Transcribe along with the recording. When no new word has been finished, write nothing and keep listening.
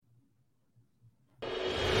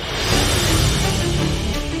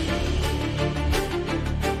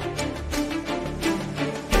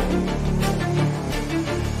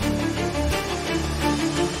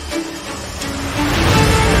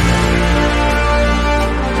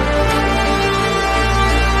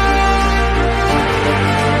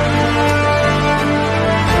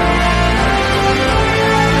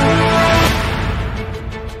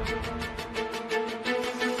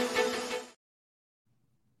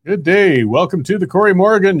Good day. Welcome to the Corey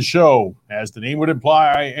Morgan Show. As the name would imply,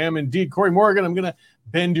 I am indeed Corey Morgan. I'm going to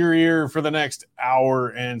bend your ear for the next hour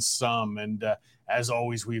and some. And as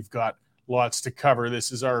always, we've got lots to cover.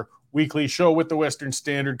 This is our weekly show with the Western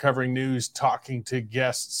Standard, covering news, talking to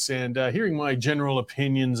guests, and hearing my general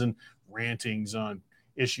opinions and rantings on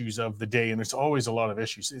issues of the day. And there's always a lot of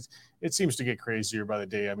issues. It seems to get crazier by the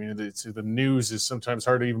day. I mean, the news is sometimes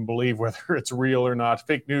hard to even believe whether it's real or not.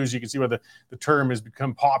 Fake news, you can see why the term has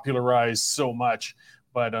become popularized so much.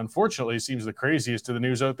 But unfortunately, it seems the craziest of the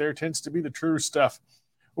news out there tends to be the true stuff.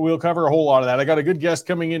 We'll cover a whole lot of that. I got a good guest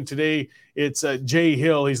coming in today. It's Jay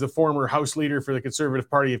Hill. He's the former House Leader for the Conservative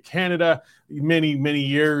Party of Canada. Many, many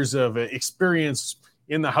years of experience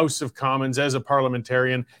in the House of Commons as a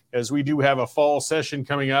parliamentarian, as we do have a fall session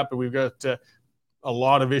coming up, and we've got a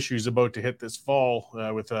lot of issues about to hit this fall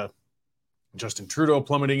with Justin Trudeau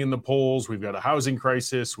plummeting in the polls. We've got a housing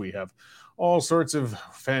crisis. We have all sorts of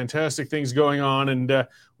fantastic things going on, and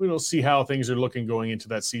we'll see how things are looking going into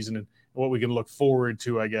that season and what we can look forward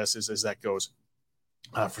to, I guess, as that goes.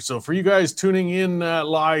 So for you guys tuning in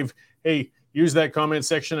live, hey, use that comment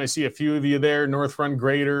section. I see a few of you there, North Run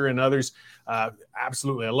Grader and others.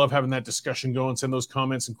 Absolutely. I love having that discussion going. Send those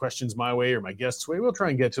comments and questions my way or my guests' way. We'll try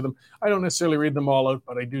and get to them. I don't necessarily read them all out,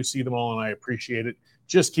 but I do see them all, and I appreciate it.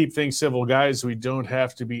 Just keep things civil, guys. We don't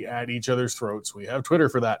have to be at each other's throats. We have Twitter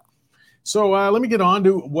for that. So let me get on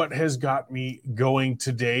to what has got me going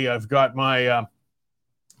today. I've got my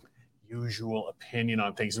usual opinion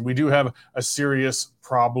on things, and we do have a serious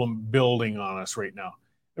problem building on us right now.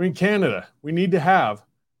 I mean, Canada, we need to have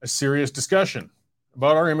a serious discussion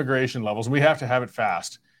about our immigration levels, and we have to have it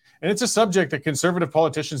fast. And it's a subject that conservative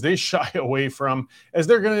politicians, they shy away from, as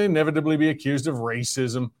they're going to inevitably be accused of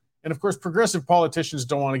racism. And of course, progressive politicians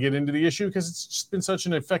don't want to get into the issue because it's just been such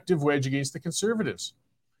an effective wedge against the conservatives.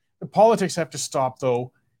 The politics have to stop,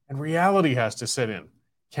 though, and reality has to set in.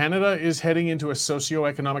 Canada is heading into a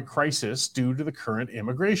socioeconomic crisis due to the current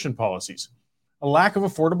immigration policies. A lack of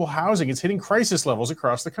affordable housing is hitting crisis levels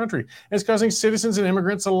across the country, and it's causing citizens and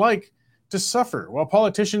immigrants alike to suffer, while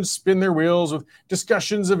politicians spin their wheels with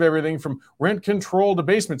discussions of everything from rent control to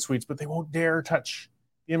basement suites, but they won't dare touch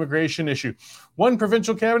the immigration issue. One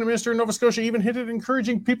provincial cabinet minister in Nova Scotia even hinted at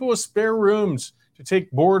encouraging people with spare rooms to take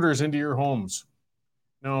boarders into your homes.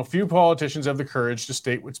 Now, few politicians have the courage to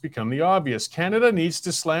state what's become the obvious. Canada needs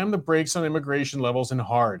to slam the brakes on immigration levels and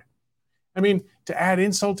hard. I mean, to add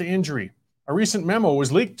insult to injury, a recent memo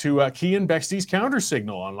was leaked to Keean Bexte's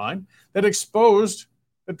counter-signal online that exposed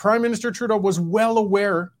that Prime Minister Trudeau was well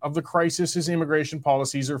aware of the crisis his immigration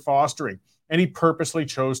policies are fostering, and he purposely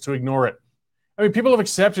chose to ignore it. I mean, people have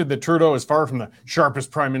accepted that Trudeau is far from the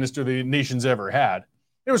sharpest Prime Minister the nation's ever had.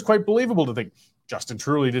 It was quite believable to think Justin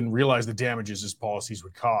truly didn't realize the damages his policies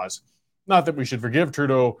would cause. Not that we should forgive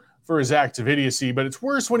Trudeau for his acts of idiocy, but it's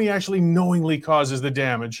worse when he actually knowingly causes the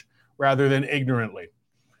damage rather than ignorantly.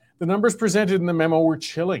 The numbers presented in the memo were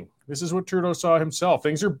chilling. This is what Trudeau saw himself.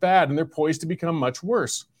 Things are bad and they're poised to become much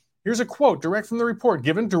worse. Here's a quote direct from the report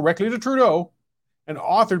given directly to Trudeau and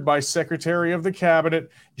authored by Secretary of the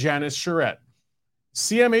Cabinet Janice Charette.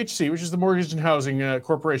 CMHC, which is the Mortgage and Housing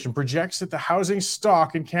Corporation, projects that the housing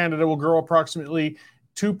stock in Canada will grow approximately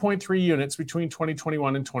 2.3 units between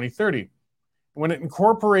 2021 and 2030. When it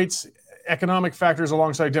incorporates economic factors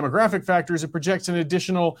alongside demographic factors, it projects an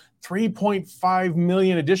additional 3.5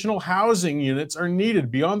 million additional housing units are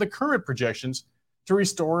needed beyond the current projections to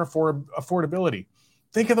restore affordability.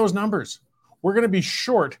 Think of those numbers. We're going to be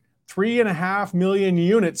short 3.5 million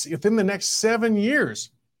units within the next 7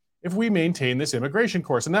 years if we maintain this immigration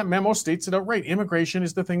course. And that memo states it outright. Immigration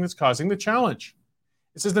is the thing that's causing the challenge.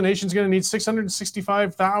 It says the nation's going to need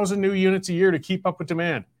 665,000 new units a year to keep up with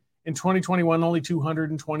demand. In 2021, only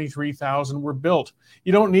 223,000 were built.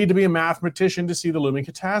 You don't need to be a mathematician to see the looming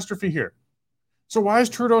catastrophe here. So why is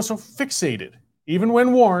Trudeau so fixated, even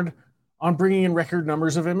when warned, on bringing in record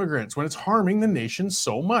numbers of immigrants when it's harming the nation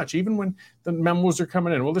so much, even when the memos are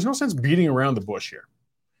coming in? Well, there's no sense beating around the bush here.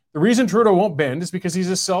 The reason Trudeau won't bend is because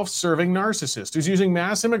he's a self-serving narcissist who's using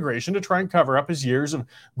mass immigration to try and cover up his years of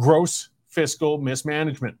gross fiscal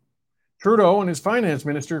mismanagement. Trudeau and his finance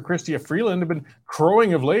minister, Chrystia Freeland, have been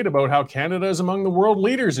crowing of late about how Canada is among the world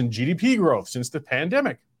leaders in GDP growth since the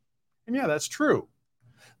pandemic. And yeah, that's true.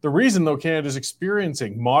 The reason, though, Canada is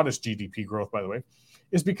experiencing modest GDP growth, by the way,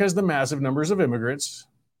 is because the massive numbers of immigrants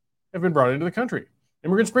have been brought into the country.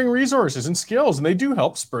 Immigrants bring resources and skills, and they do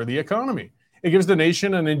help spur the economy. It gives the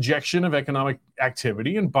nation an injection of economic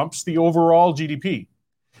activity and bumps the overall GDP.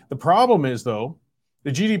 The problem is, though,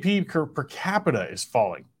 the GDP per capita is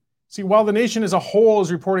falling. See, while the nation as a whole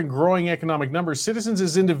is reporting growing economic numbers, citizens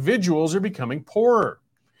as individuals are becoming poorer.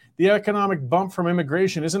 the economic bump from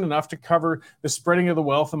immigration isn't enough to cover the spreading of the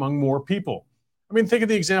wealth among more people. I mean, think of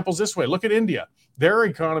the examples this way. Look at India. Their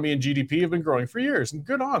economy and GDP have been growing for years, and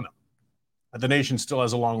good on them. But the nation still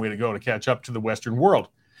has a long way to go to catch up to the Western world.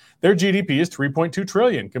 Their GDP is $3.2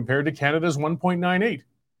 trillion compared to Canada's $1.98.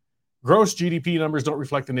 Gross GDP numbers don't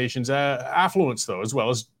reflect the nation's affluence, though, as well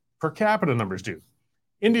as per capita numbers do.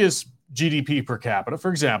 India's GDP per capita,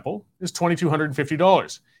 for example, is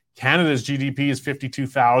 $2,250. Canada's GDP is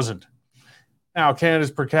 $52,000. Now,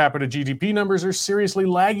 Canada's per capita GDP numbers are seriously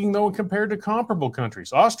lagging, though, compared to comparable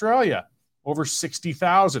countries. Australia, over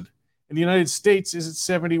 $60,000. And the United States is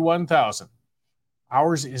at $71,000.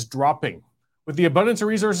 Ours is dropping. With the abundance of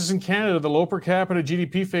resources in Canada, the low per capita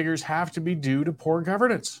GDP figures have to be due to poor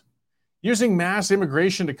governance. Using mass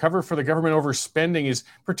immigration to cover for the government overspending is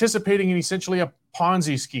participating in essentially a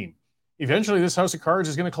Ponzi scheme. Eventually, this house of cards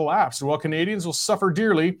is going to collapse, and while Canadians will suffer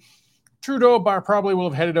dearly, Trudeau probably will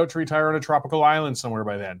have headed out to retire on a tropical island somewhere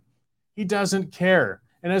by then. He doesn't care,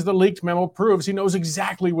 and as the leaked memo proves, he knows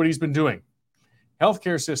exactly what he's been doing.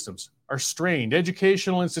 Healthcare systems are strained,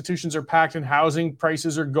 educational institutions are packed, and housing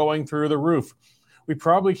prices are going through the roof. We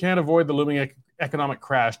probably can't avoid the looming economic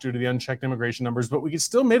crash due to the unchecked immigration numbers, but we can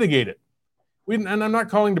still mitigate it. And I'm not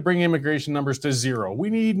calling to bring immigration numbers to zero.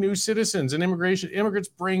 We need new citizens, and immigrants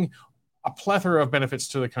bring a plethora of benefits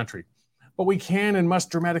to the country. But we can and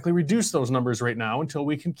must dramatically reduce those numbers right now until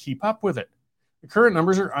we can keep up with it. The current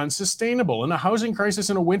numbers are unsustainable, and a housing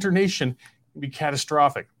crisis in a winter nation can be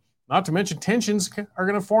catastrophic. Not to mention tensions are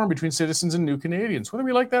going to form between citizens and new Canadians, whether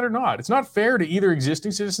we like that or not. It's not fair to either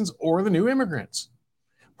existing citizens or the new immigrants.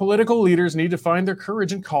 Political leaders need to find their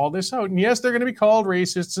courage and call this out. And yes, they're going to be called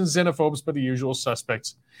racists and xenophobes by the usual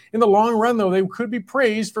suspects. In the long run, though, they could be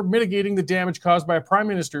praised for mitigating the damage caused by a prime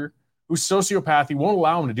minister whose sociopathy won't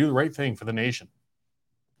allow him to do the right thing for the nation.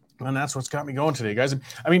 And that's what's got me going today, guys.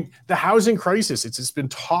 I mean, the housing crisis, it's been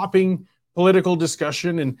topping political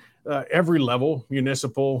discussion in every level,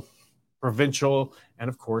 municipal, provincial, and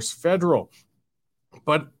of course, federal.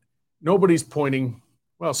 But nobody's pointing,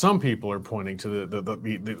 well, some people are pointing to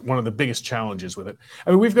the one of the biggest challenges with it.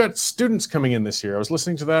 I mean, we've got students coming in this year. I was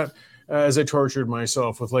listening to that as I tortured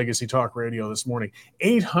myself with Legacy Talk Radio this morning.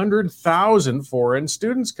 800,000 foreign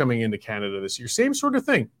students coming into Canada this year. Same sort of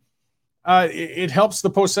thing. It helps the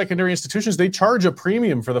post-secondary institutions. They charge a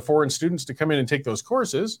premium for the foreign students to come in and take those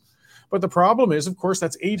courses. But the problem is, of course,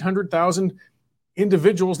 that's 800,000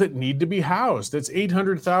 individuals that need to be housed. That's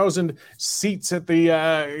 800,000 seats at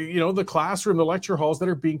the classroom, the lecture halls that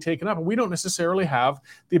are being taken up. And we don't necessarily have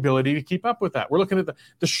the ability to keep up with that. We're looking at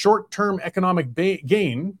the short-term economic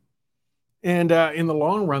gain. And in the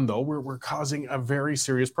long run, though, we're causing a very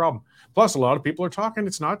serious problem. Plus, a lot of people are talking,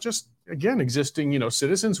 it's not just, again, existing,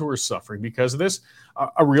 citizens who are suffering because of this.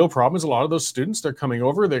 A real problem is a lot of those students, they're coming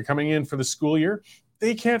in for the school year.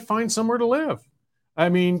 They can't find somewhere to live. I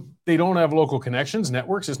mean, they don't have local connections,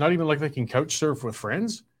 networks. It's not even like they can couch surf with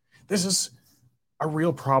friends. This is a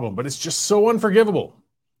real problem, but it's just so unforgivable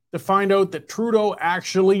to find out that Trudeau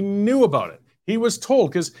actually knew about it. He was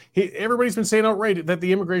told, because everybody's been saying outright that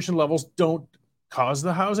the immigration levels don't cause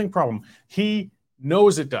the housing problem. He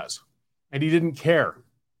knows it does, and he didn't care.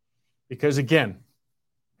 Because again,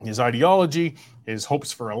 his ideology, his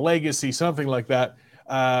hopes for a legacy, something like that,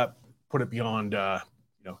 put it beyond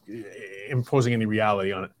imposing any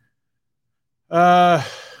reality on it.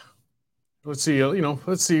 Let's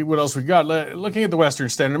see what else we got. Looking at the Western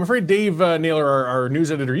Standard, I'm afraid Dave Naylor, our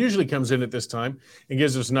news editor, usually comes in at this time and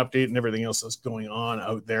gives us an update and everything else that's going on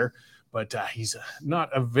out there. But he's not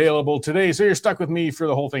available today, so you're stuck with me for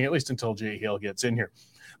the whole thing, at least until Jay Hale gets in here.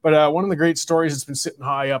 But one of the great stories that's been sitting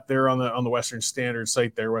high up there on the Western Standard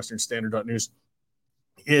site there, westernstandard.news,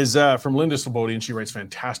 is from Linda Slobodian. She writes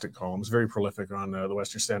fantastic columns, very prolific on the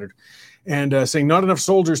Western Standard, and saying not enough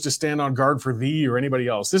soldiers to stand on guard for thee or anybody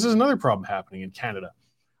else. This is another problem happening in Canada.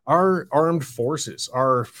 Our armed forces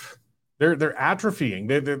they're atrophying,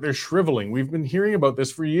 they're shriveling. We've been hearing about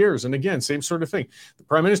this for years, and again, same sort of thing. The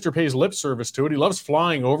Prime Minister pays lip service to it. He loves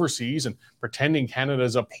flying overseas and pretending Canada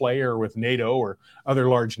is a player with NATO or other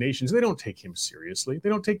large nations. They don't take him seriously. They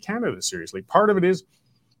don't take Canada seriously. Part of it is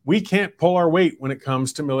we can't pull our weight when it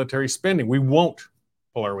comes to military spending. We won't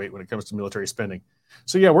pull our weight when it comes to military spending.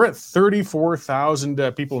 So yeah, we're at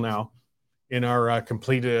 34,000 people now in our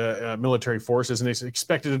complete military forces, and it's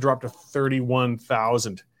expected to drop to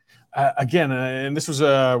 31,000. Again, and this was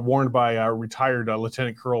warned by retired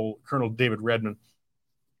Lieutenant Colonel David Redman.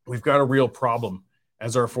 We've got a real problem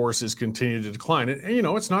as our forces continue to decline. And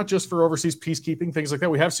it's not just for overseas peacekeeping, things like that.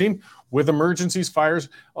 We have seen with emergencies, fires,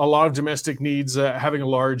 a lot of domestic needs having a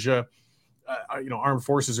large armed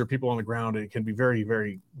forces or people on the ground, it can be very,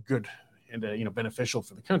 very good and beneficial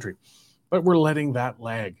for the country. But we're letting that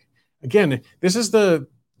lag. Again, this is the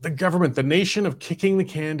government, the nation of kicking the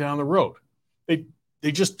can down the road.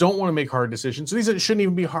 They just don't want to make hard decisions. So these shouldn't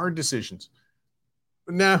even be hard decisions.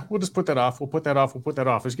 But we'll just put that off. We'll put that off. We'll put that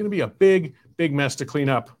off. It's going to be a big, big mess to clean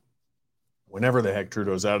up whenever the heck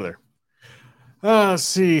Trudeau's out of there. Let's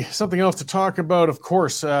see. Something else to talk about, of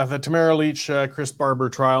course, the Tamara Leach, Chris Barber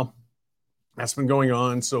trial. That's been going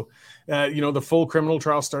on. So, the full criminal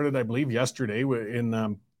trial started, I believe, yesterday in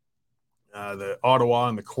the Ottawa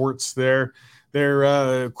and the courts there.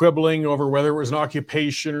 They're quibbling over whether it was an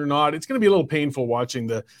occupation or not. It's going to be a little painful watching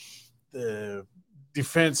the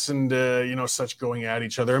defense and, such going at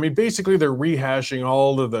each other. I mean, basically, they're rehashing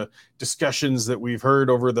all of the discussions that we've heard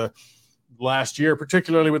over the last year,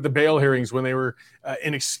 particularly with the bail hearings when they were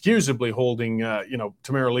inexcusably holding,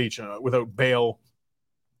 Tamara Leach without bail,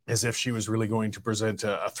 as if she was really going to present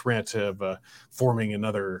a threat of forming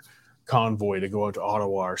another convoy to go out to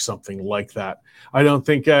Ottawa or something like that. I don't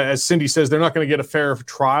think, as Cindy says, they're not going to get a fair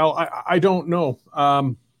trial. I don't know.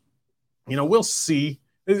 We'll see.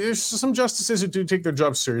 There's some justices who do take their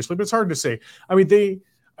job seriously, but it's hard to say. I mean,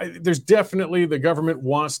 there's definitely, the government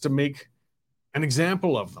wants to make an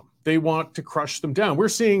example of them. They want to crush them down. We're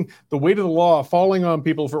seeing the weight of the law falling on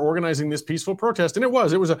people for organizing this peaceful protest. And it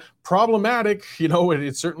was a problematic,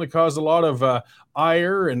 it certainly caused a lot of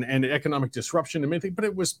ire and economic disruption and many things, but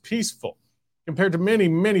it was peaceful compared to many,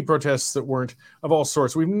 many protests that weren't, of all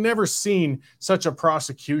sorts. We've never seen such a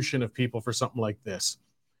prosecution of people for something like this.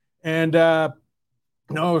 And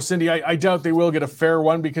no, Cindy, I doubt they will get a fair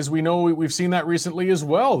one, because we've seen that recently as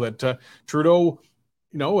well, that Trudeau,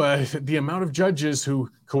 the amount of judges who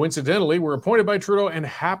coincidentally were appointed by Trudeau and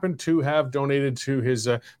happened to have donated to his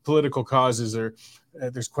political causes,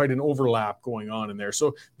 there's quite an overlap going on in there.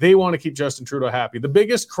 So they want to keep Justin Trudeau happy. The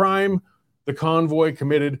biggest crime the convoy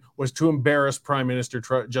committed was to embarrass Prime Minister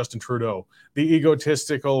Justin Trudeau, the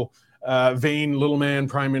egotistical, vain little man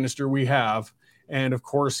Prime Minister we have. And of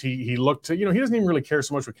course, he looked to, he doesn't even really care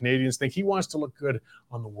so much what Canadians think. He wants to look good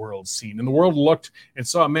on the world scene. And the world looked and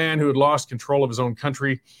saw a man who had lost control of his own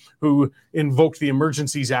country, who invoked the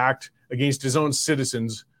Emergencies Act against his own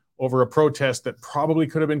citizens over a protest that probably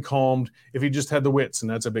could have been calmed if he just had the wits.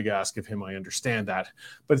 And that's a big ask of him. I understand that.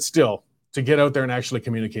 But still, to get out there and actually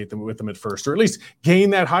communicate with them at first, or at least gain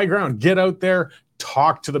that high ground, get out there,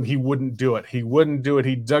 talk to them. He wouldn't do it. He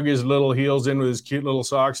dug his little heels in with his cute little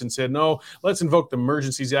socks and said, no, let's invoke the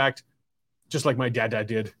Emergencies Act, just like my dad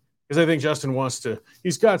did. Because I think Justin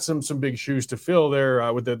he's got some big shoes to fill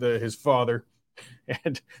there with his father.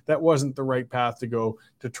 And that wasn't the right path to go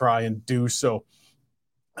to try and do so.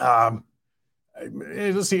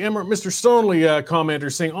 Let's see, Mr. Stonley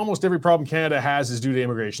commenter saying almost every problem Canada has is due to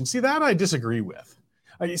immigration. See, that I disagree with.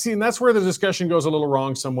 And that's where the discussion goes a little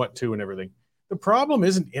wrong somewhat too and everything. The problem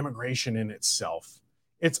isn't immigration in itself.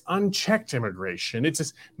 It's unchecked immigration. It's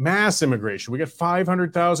this mass immigration. We get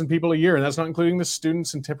 500,000 people a year, and that's not including the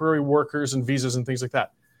students and temporary workers and visas and things like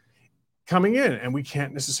that coming in, and we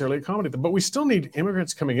can't necessarily accommodate them. But we still need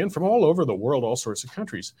immigrants coming in from all over the world, all sorts of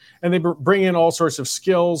countries. And they bring in all sorts of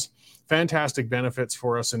skills, fantastic benefits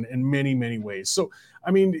for us in many, many ways. So,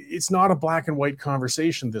 I mean, it's not a black and white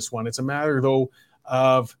conversation, this one. It's a matter, though,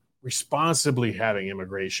 of responsibly having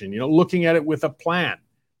immigration, looking at it with a plan,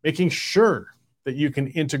 making sure that you can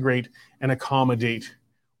integrate and accommodate,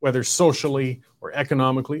 whether socially or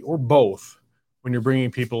economically or both, when you're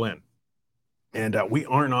bringing people in. And we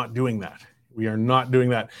are not doing that. We are not doing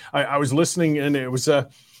that. I was listening, and it was, a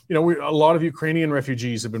lot of Ukrainian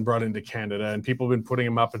refugees have been brought into Canada, and people have been putting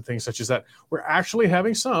them up and things such as that. We're actually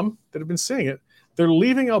having some that have been saying it. They're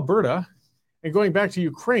leaving Alberta and going back to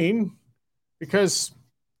Ukraine because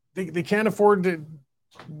they can't afford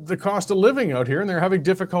the cost of living out here, and they're having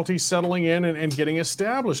difficulty settling in and getting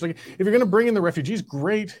established. Like, if you're going to bring in the refugees,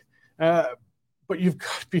 great, but you've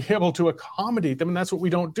got to be able to accommodate them, and that's what we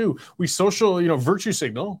don't do. We virtue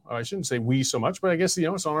signal. I shouldn't say we so much, but I guess,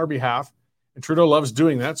 it's on our behalf, and Trudeau loves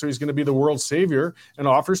doing that, so he's going to be the world's savior and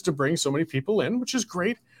offers to bring so many people in, which is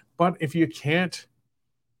great, but if you can't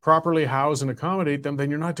properly house and accommodate them, then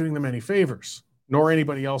you're not doing them any favors, nor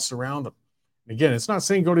anybody else around them. Again, it's not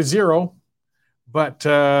saying go to zero, but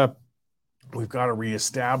we've got to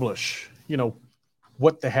reestablish,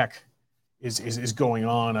 what the heck is going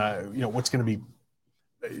on, what's going to be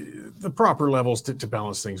the proper levels to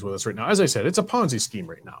balance things with us right now. As I said, it's a Ponzi scheme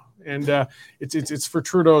right now, and it's for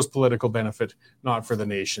Trudeau's political benefit, not for the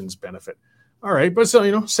nation's benefit. All right, but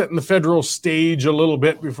so, setting the federal stage a little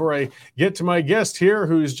bit before I get to my guest here,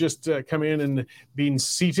 who's just come in and been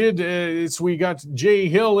seated. We got Jay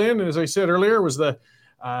Hill in, as I said earlier, was the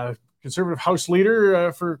Conservative House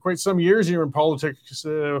leader for quite some years. You were in politics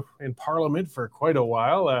in Parliament for quite a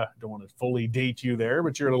while. Don't want to fully date you there,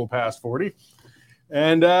 but you're a little past 40.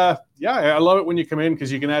 And I love it when you come in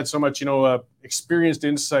because you can add so much, experienced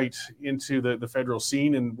insight into the federal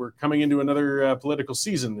scene. And we're coming into another political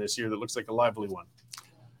season this year that looks like a lively one.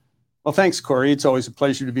 Well, thanks, Corey. It's always a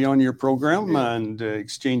pleasure to be on your program and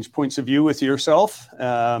exchange points of view with yourself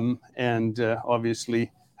and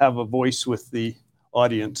obviously have a voice with the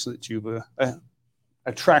audience that you've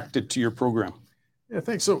attracted to your program. Yeah,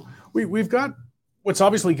 thanks. So we've got what's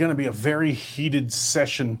obviously going to be a very heated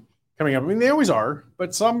session coming up. I mean, they always are,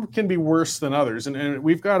 but some can be worse than others. And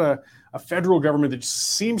we've got a federal government that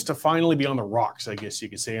seems to finally be on the rocks, I guess you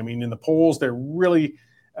could say. I mean, in the polls, they're really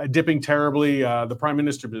dipping terribly. The prime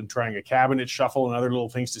minister has been trying a cabinet shuffle and other little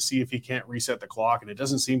things to see if he can't reset the clock, and it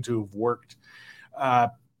doesn't seem to have worked.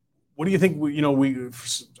 What do you think,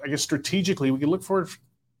 I guess strategically, we can look forward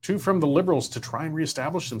to from the Liberals to try and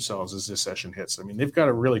reestablish themselves as this session hits? I mean, they've got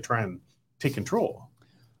to really try and take control.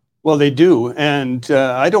 Well, they do. And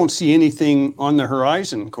I don't see anything on the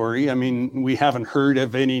horizon, Corey. I mean, we haven't heard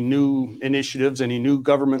of any new initiatives, any new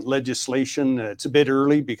government legislation. It's a bit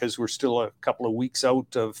early because we're still a couple of weeks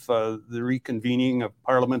out of the reconvening of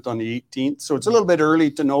Parliament on the 18th. So it's a little bit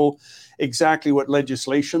early to know exactly what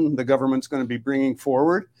legislation the government's going to be bringing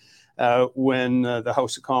forward when the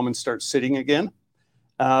House of Commons starts sitting again.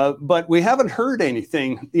 But we haven't heard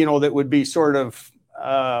anything, that would be sort of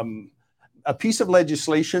a piece of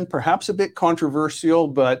legislation, perhaps a bit controversial,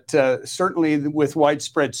 but certainly with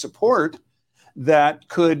widespread support that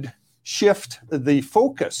could shift the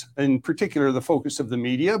focus, in particular the focus of the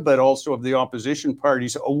media, but also of the opposition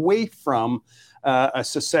parties, away from a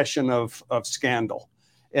succession of scandal.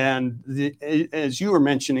 And as you were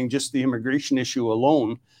mentioning, just the immigration issue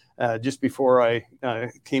alone, just before I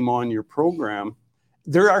came on your program,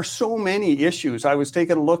 there are so many issues. I was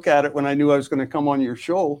taking a look at it when I knew I was going to come on your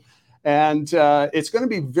show. And it's going to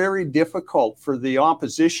be very difficult for the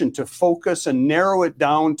opposition to focus and narrow it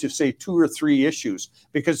down to, say, 2 or 3 issues,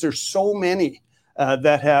 because there's so many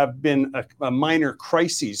that have been a minor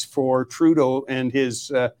crises for Trudeau and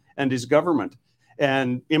his government.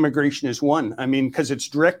 And immigration is one. I mean, because it's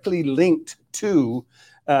directly linked to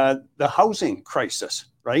the housing crisis,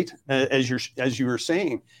 right? As you were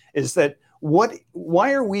saying, is that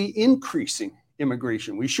why are we increasing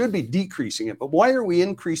immigration? We should be decreasing it, but why are we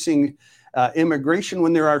increasing immigration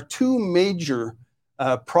when there are 2 major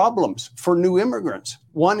problems for new immigrants?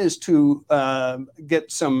 One is to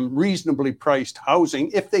get some reasonably priced housing,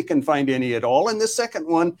 if they can find any at all. And the second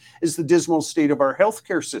one is the dismal state of our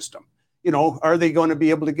healthcare system. Are they going to be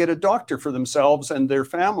able to get a doctor for themselves and their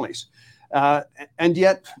families? And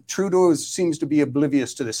yet Trudeau seems to be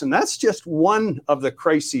oblivious to this. And that's just one of the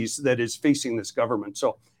crises that is facing this government.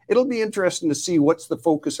 So it'll be interesting to see what's the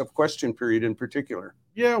focus of question period in particular.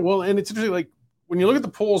 Yeah, well, and it's interesting, like when you look at the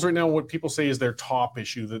polls right now, what people say is their top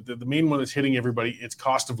issue, the main one that's hitting everybody, it's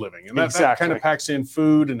cost of living. And that kind of packs in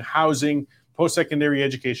food and housing, post-secondary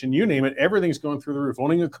education, you name it, everything's going through the roof.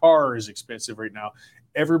 Owning a car is expensive right now.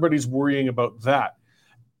 Everybody's worrying about that.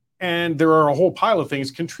 And there are a whole pile of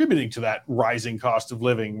things contributing to that rising cost of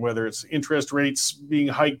living, whether it's interest rates being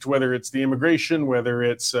hiked, whether it's the immigration, whether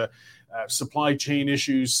it's supply chain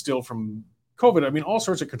issues still from COVID. I mean, all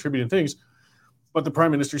sorts of contributing things. But the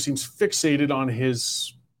prime minister seems fixated on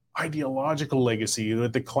his ideological legacy,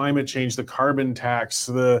 the climate change, the carbon tax,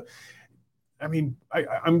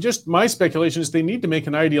 my speculation is they need to make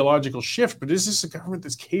an ideological shift, but is this a government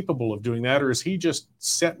that's capable of doing that, or is he just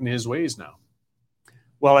set in his ways now?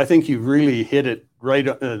 Well, I think you've really hit it right,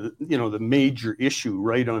 the major issue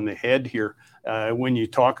right on the head here when you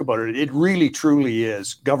talk about it. It really, truly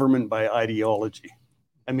is government by ideology.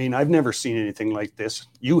 I mean, I've never seen anything like this.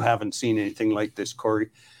 You haven't seen anything like this,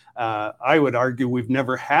 Corey. I would argue we've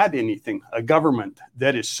never had a government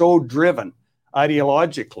that is so driven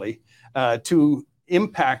ideologically to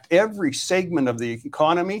impact every segment of the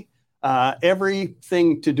economy,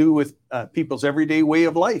 everything to do with people's everyday way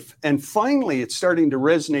of life. And finally, it's starting to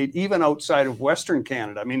resonate even outside of Western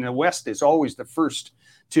Canada. I mean, the West is always the first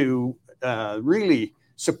to really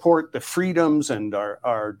support the freedoms and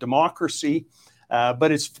our democracy.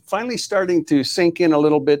 But it's finally starting to sink in a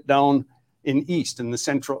little bit down in East and the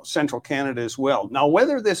central Canada as well. Now,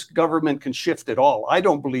 whether this government can shift at all, I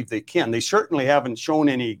don't believe they can. They certainly haven't shown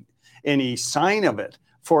any sign of it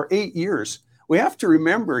for 8 years. We have to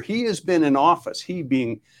remember he has been in office, he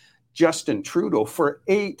being Justin Trudeau for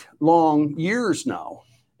 8 long years now.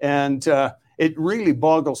 And it really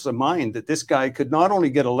boggles the mind that this guy could not only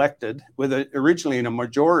get elected with originally in a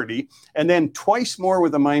majority, and then twice more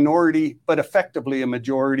with a minority, but effectively a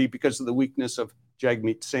majority because of the weakness of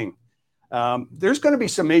Jagmeet Singh. There's going to be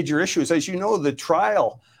some major issues. As you know, the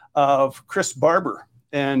trial of Chris Barber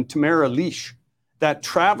and Tamara Leach, that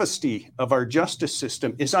travesty of our justice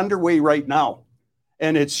system, is underway right now.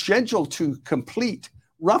 And it's scheduled to complete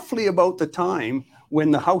roughly about the time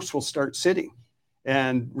when the House will start sitting.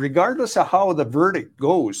 And regardless of how the verdict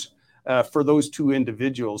goes for those 2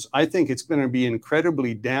 individuals, I think it's going to be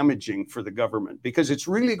incredibly damaging for the government, because it's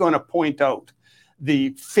really going to point out the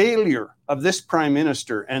failure of this Prime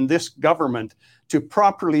Minister and this government to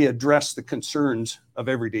properly address the concerns of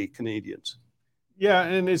everyday Canadians. Yeah,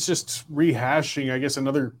 and it's just rehashing, I guess,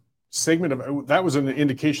 another segment of that was an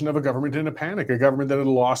indication of a government in a panic, a government that had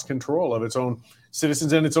lost control of its own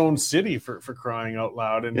citizens and its own city, for crying out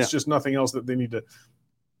loud. And it's just nothing else that they need to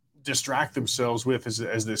distract themselves with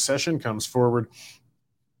as this session comes forward.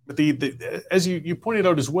 But as you pointed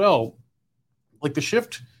out as well, like the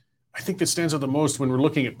shift, I think that stands out the most when we're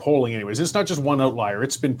looking at polling anyways. It's not just one outlier.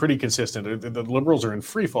 It's been pretty consistent. The Liberals are in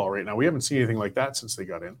free fall right now. We haven't seen anything like that since they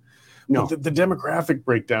got in. No. The demographic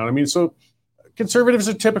breakdown. I mean, so Conservatives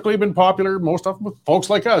have typically been popular, most often with folks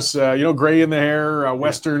like us, gray in the hair,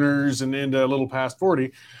 Westerners, and a little past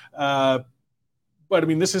 40. But I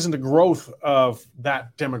mean, this isn't a growth of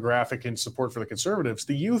that demographic in support for the Conservatives.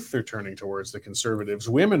 The youth are turning towards the Conservatives.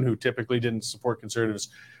 Women who typically didn't support Conservatives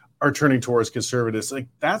are turning towards Conservatives. Like,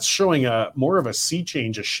 that's showing more of a sea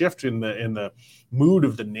change, a shift in the mood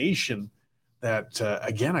of the nation. That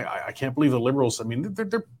again, I can't believe the Liberals. I mean,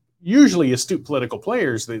 they're usually astute political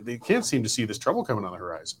players. They can't seem to see this trouble coming on the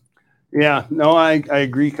horizon. Yeah, no, I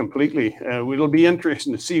agree completely. It'll be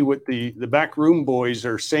interesting to see what the backroom boys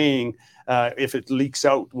are saying if it leaks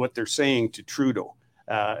out what they're saying to Trudeau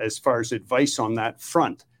as far as advice on that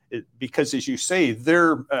front. Because as you say,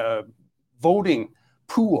 their voting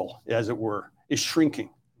pool, as it were, is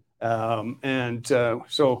shrinking.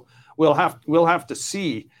 So we'll have to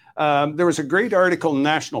see. There was a great article in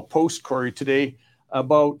National Post, Corey, today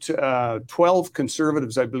about 12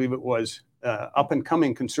 Conservatives, I believe it was,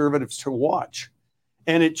 up-and-coming Conservatives to watch.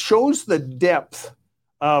 And it shows the depth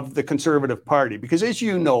of the Conservative Party. Because as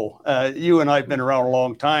you know, you and I have been around a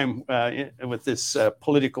long time with this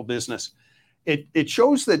political business. It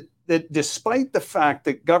shows that despite the fact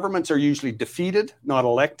that governments are usually defeated, not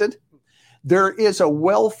elected, there is a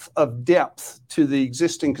wealth of depth to the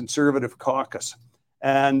existing Conservative caucus.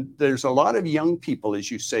 And there's a lot of young people, as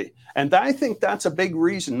you say. And I think that's a big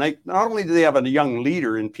reason. Like, not only do they have a young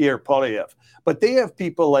leader in Pierre Poilievre, but they have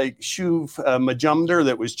people like Shuv Majumdar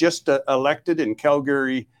that was just elected in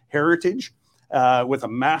Calgary Heritage with a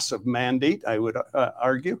massive mandate, I would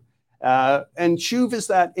argue. And Shuv is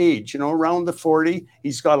that age, around the 40.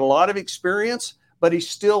 He's got a lot of experience, but he's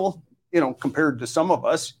still, compared to some of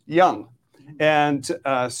us, young. And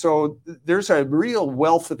so there's a real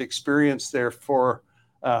wealth of experience there for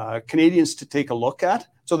Canadians to take a look at,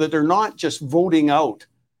 so that they're not just voting out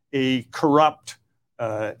a corrupt,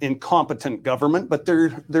 incompetent government, but they're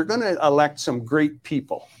going to elect some great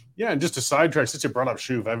people. Yeah, and just to sidetrack, since you brought up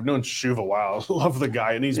Shuv, I've known Shuv a while. I love the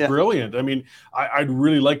guy, and he's brilliant. I mean, I'd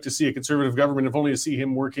really like to see a Conservative government, if only to see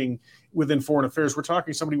him working within foreign affairs. We're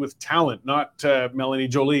talking somebody with talent, not Melanie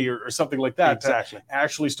Jolie or something like that. Exactly. To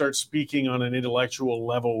actually start speaking on an intellectual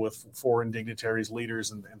level with foreign dignitaries,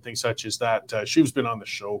 leaders, and things such as that. Shuv's been on the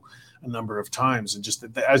show a number of times, and just,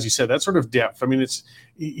 as you said, that sort of depth. I mean,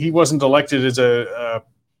 he wasn't elected as a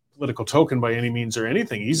political token by any means or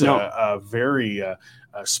anything. He's a very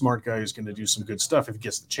smart guy who's going to do some good stuff if he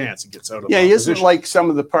gets the chance. He gets out of he isn't like some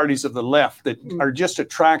of the parties of the left that are just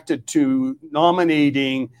attracted to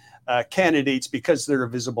nominating candidates because they're a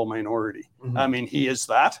visible minority. Mm-hmm. I mean, he is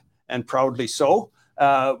that, and proudly so.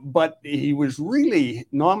 But he was really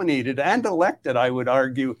nominated and elected, I would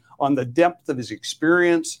argue, on the depth of his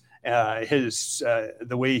experience, the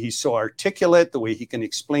way he's so articulate, the way he can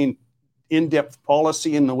explain in-depth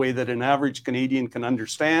policy in the way that an average Canadian can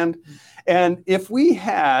understand. And if we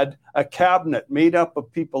had a cabinet made up of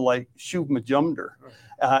people like Shuv Majumdar,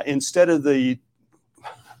 instead of the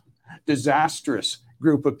disastrous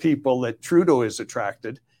group of people that Trudeau has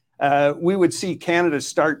attracted, we would see Canada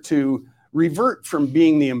start to revert from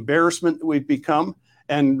being the embarrassment that we've become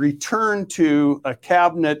and return to a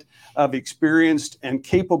cabinet of experienced and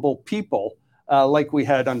capable people like we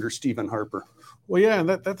had under Stephen Harper. Well, yeah,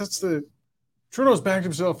 that's the... Trudeau's backed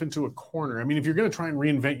himself into a corner. I mean, if you're going to try and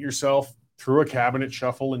reinvent yourself through a cabinet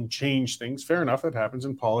shuffle and change things, fair enough, that happens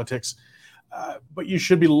in politics. but you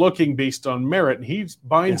should be looking based on merit. And he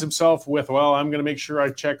binds himself with, well, I'm going to make sure I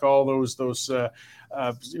check all those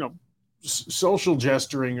social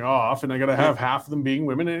gesturing off, and I got to have half of them being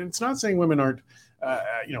women. And it's not saying women aren't,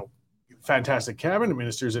 fantastic cabinet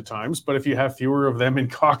ministers at times, but if you have fewer of them in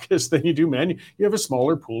caucus than you do men, you have a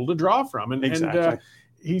smaller pool to draw from. And, exactly.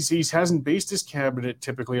 He hasn't based his cabinet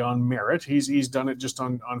typically on merit. He's done it just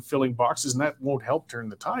on filling boxes, and that won't help turn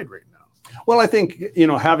the tide right now. Well, I think,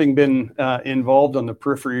 having been involved on the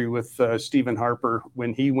periphery with Stephen Harper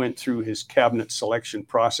when he went through his cabinet selection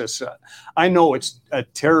process, I know it's a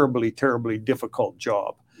terribly, terribly difficult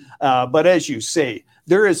job. But as you say,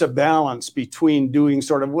 there is a balance between doing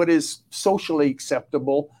sort of what is socially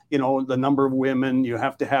acceptable, the number of women, you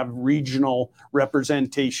have to have regional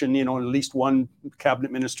representation, at least one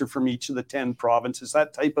cabinet minister from each of the 10 provinces,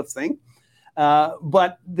 that type of thing.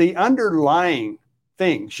 But the underlying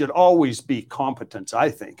thing should always be competence, I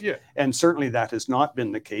think. Yeah. And certainly that has not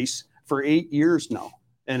been the case for 8 years now.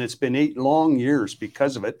 And it's been 8 long years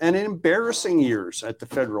because of it, and embarrassing years at the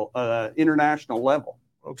federal, international level.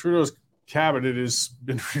 Well, Trudeau's cabinet has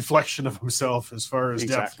been a reflection of himself as far as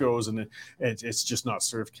depth goes, and it's just not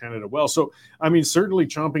served Canada well. So, I mean, certainly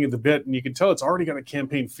chomping at the bit, and you can tell it's already got a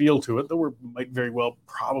campaign feel to it, though we might very well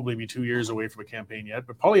probably be 2 years away from a campaign yet.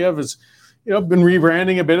 But Poilievre has, been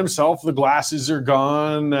rebranding a bit himself. The glasses are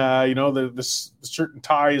gone. The shirt and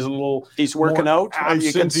tie is a little. He's working out.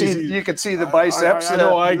 You can see the biceps. I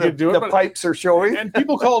know I could do it. The pipes are showing. And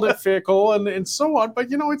people called it fickle and so on. But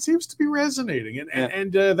it seems to be resonating.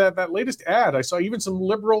 And that latest ad, I saw even some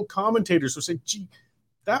liberal commentators were saying, "Gee,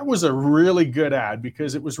 that was a really good ad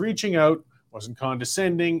because it was reaching out, wasn't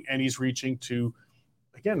condescending, and he's reaching to."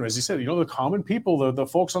 Again, as he said, the common people, the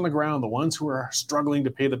folks on the ground, the ones who are struggling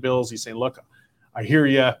to pay the bills. He's saying, look, I hear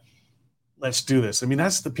you. Let's do this. I mean,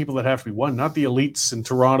 that's the people that have to be won, not the elites in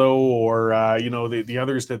Toronto or, the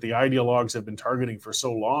others that the ideologues have been targeting for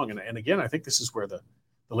so long. And again, I think this is where the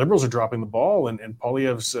Liberals are dropping the ball and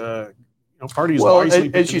Poilievre's party is wisely.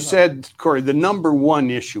 Well, as you said, Corey, the number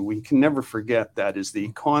one issue, we can never forget that, is the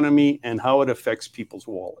economy and how it affects people's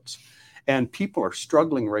wallets. And people are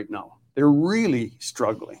struggling right now. They're really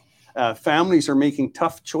struggling. Families are making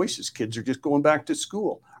tough choices. Kids are just going back to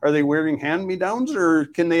school. Are they wearing hand-me-downs, or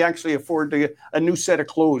can they actually afford to get a new set of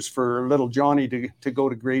clothes for little Johnny to go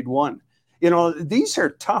to grade 1? These are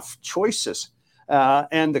tough choices.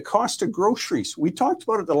 And the cost of groceries, we talked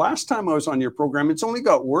about it the last time I was on your program. It's only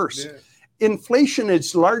got worse. Yeah. Inflation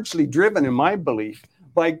is largely driven, in my belief,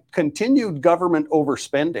 by continued government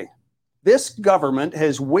overspending. This government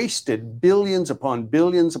has wasted billions upon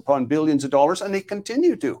billions upon billions of dollars, and they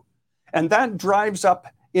continue to. And that drives up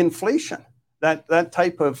inflation, that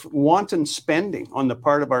type of wanton spending on the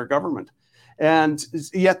part of our government. And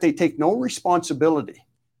yet they take no responsibility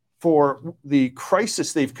for the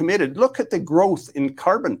crisis they've committed. Look at the growth in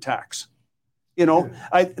carbon tax.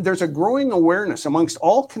 There's a growing awareness amongst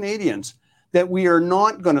all Canadians that we are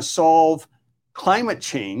not going to solve climate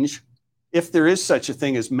change, if there is such a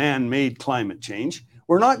thing as man-made climate change.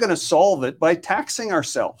 We're not going to solve it by taxing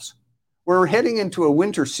ourselves. We're heading into a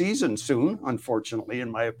winter season soon, unfortunately, in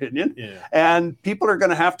my opinion, and people are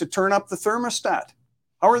going to have to turn up the thermostat.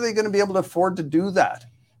 How are they going to be able to afford to do that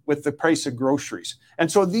with the price of groceries? And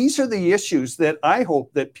so these are the issues that I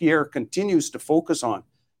hope that Pierre continues to focus on,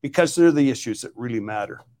 because they're the issues that really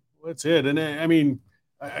matter. Well, that's it. And I mean,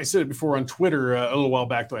 I said it before on Twitter a little while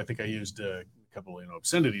back, though I think I used couple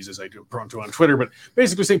obscenities as I do prompt to on Twitter, but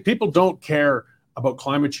basically saying people don't care about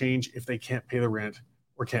climate change if they can't pay the rent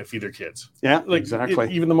or can't feed their kids. Yeah, exactly.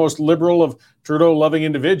 Even the most liberal of Trudeau-loving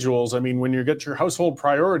individuals, I mean, when you get your household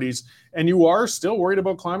priorities and you are still worried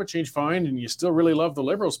about climate change, fine, and you still really love the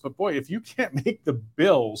Liberals, but boy, if you can't make the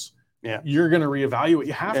bills, you're going to reevaluate.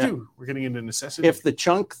 You have to. We're getting into necessity. If the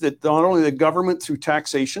chunk that not only the government through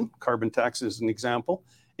taxation, carbon tax is an example,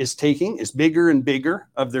 is taking is bigger and bigger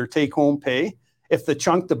of their take-home pay, if the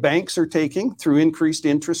chunk the banks are taking through increased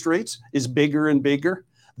interest rates is bigger and bigger,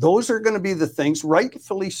 those are going to be the things,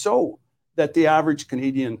 rightfully so, that the average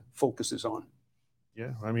Canadian focuses on.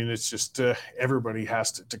 Yeah, I mean, it's just everybody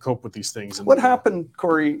has to cope with these things. What happened,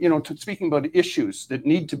 Corey, speaking about issues that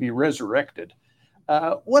need to be resurrected,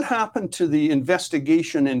 what happened to the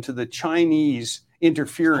investigation into the Chinese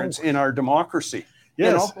interference in our democracy?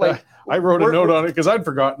 Yes, I wrote a note on it because I'd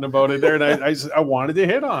forgotten about it there, and I wanted to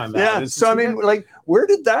hit on that. Yeah, so I mean, where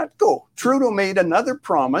did that go? Trudeau made another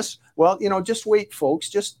promise. Well, just wait, folks.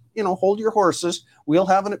 Just, hold your horses. We'll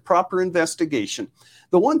have a proper investigation.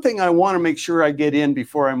 The one thing I want to make sure I get in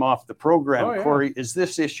before I'm off the program, Corey, is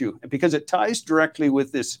this issue, because it ties directly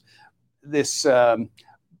with this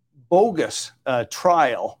bogus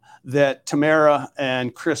trial that Tamara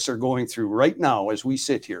and Chris are going through right now as we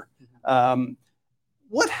sit here.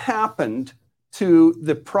 What happened to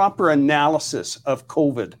the proper analysis of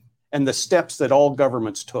COVID and the steps that all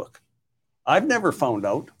governments took? I've never found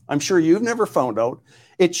out. I'm sure you've never found out.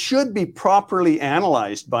 It should be properly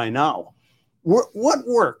analyzed by now. What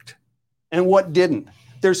worked and what didn't?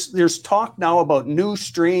 There's talk now about new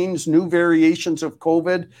strains, new variations of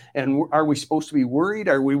COVID. And are we supposed to be worried?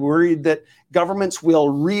 Are we worried that governments will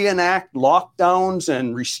reenact lockdowns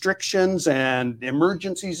and restrictions and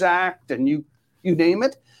Emergencies Act and you name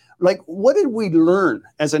it? Like, what did we learn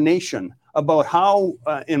as a nation about how,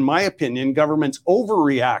 in my opinion, governments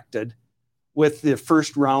overreacted with the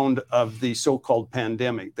first round of the so-called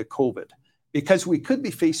pandemic, the COVID? Because we could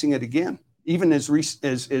be facing it again, even as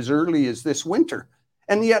early as this winter.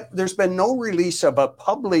 And yet there's been no release of a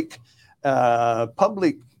public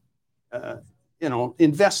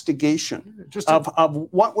investigation of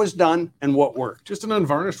what was done and what worked. Just an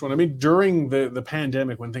unvarnished one. I mean, during the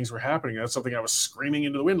pandemic, when things were happening, that's something I was screaming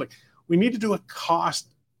into the wind. Like, we need to do a cost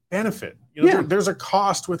benefit. There's a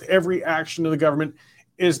cost with every action of the government.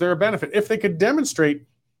 Is there a benefit? If they could demonstrate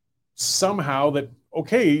somehow that,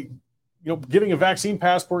 okay, giving a vaccine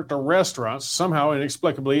passport to restaurants somehow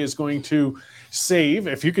inexplicably is going to save,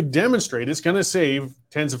 if you could demonstrate it's going to save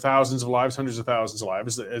tens of thousands of lives, hundreds of thousands of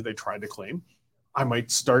lives, as they tried to claim, I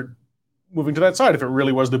might start moving to that side if it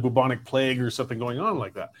really was the bubonic plague or something going on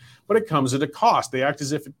like that. But it comes at a cost. They act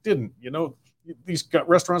as if it didn't. These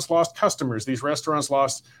restaurants lost customers. These restaurants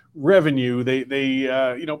lost revenue.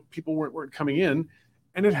 People weren't coming in.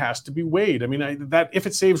 And it has to be weighed. I mean, that if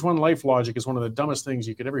it saves one life logic is one of the dumbest things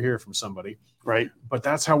you could ever hear from somebody. Right. But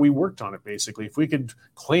that's how we worked on it, basically. If we could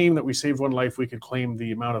claim that we saved one life, we could claim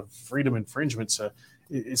the amount of freedom infringements.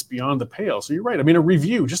 It's beyond the pale. So you're right. I mean, a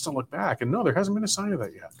review just to look back. And no, there hasn't been a sign of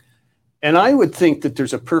that yet. And I would think that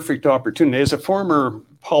there's a perfect opportunity. As a former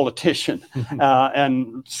politician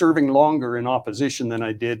and serving longer in opposition than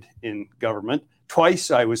I did in government,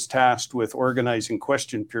 twice I was tasked with organizing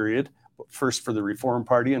question period, first for the Reform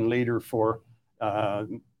Party and later for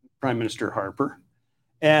Prime Minister Harper.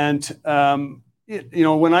 And,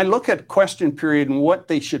 when I look at question period and what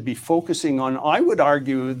they should be focusing on, I would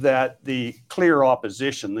argue that the clear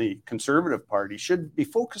opposition, the Conservative Party, should be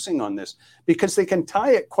focusing on this because they can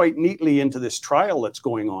tie it quite neatly into this trial that's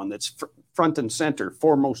going on, that's front and center,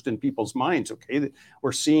 foremost in people's minds, okay?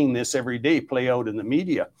 We're seeing this every day play out in the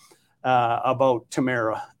media about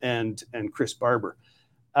Tamara and Chris Barber.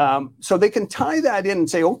 So they can tie that in and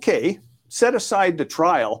say, okay, set aside the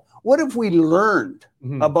trial. What have we learned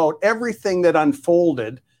about everything that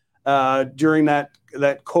unfolded during that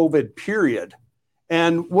COVID period?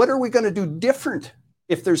 And what are we going to do different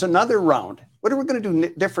if there's another round? What are we going to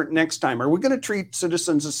do different next time? Are we going to treat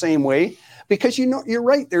citizens the same way? Because you're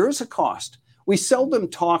right, there is a cost. We seldom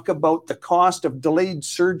talk about the cost of delayed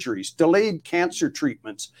surgeries, delayed cancer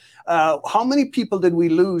treatments. How many people did we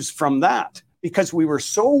lose from that? Because we were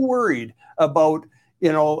so worried about,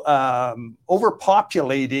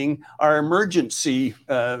 overpopulating our emergency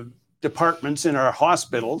departments in our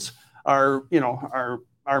hospitals, our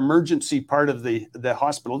emergency part of the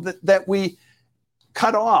hospital, that we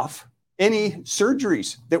cut off any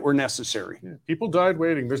surgeries that were necessary. Yeah. People died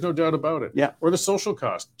waiting. There's no doubt about it. Yeah. Or the social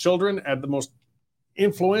cost. Children at the most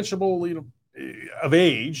influential, of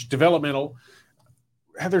age, developmental,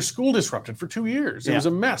 had their school disrupted for 2 years. It was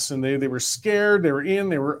a mess, and they were scared. They were in,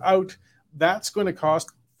 they were out. That's going to cost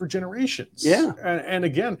for generations. Yeah. And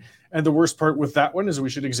again, and the worst part with that one is we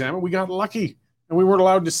should examine, we got lucky. And we weren't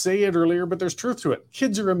allowed to say it earlier, but there's truth to it.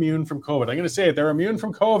 Kids are immune from COVID. I'm going to say it. They're immune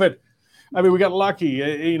from COVID. I mean, we got lucky,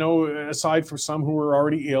 aside from some who were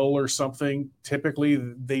already ill or something, typically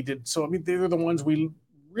they did. So, I mean, they were the ones we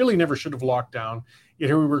really never should have locked down. Yet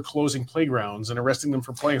here we were closing playgrounds and arresting them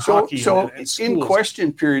for playing hockey. So and in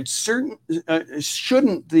question period,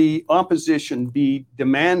 shouldn't the opposition be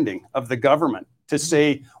demanding of the government to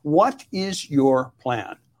say, what is your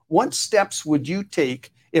plan? What steps would you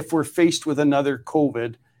take if we're faced with another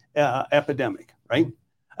COVID epidemic, right?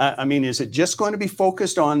 I mean, is it just going to be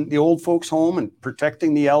focused on the old folks' home and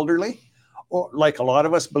protecting the elderly? Or like a lot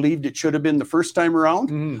of us believed it should have been the first time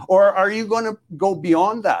around? Or are you going to go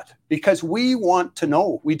beyond that? Because we want to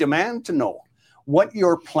know, we demand to know what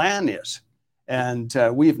your plan is. And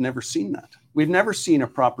we have never seen that. We've never seen a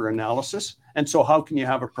proper analysis. And so how can you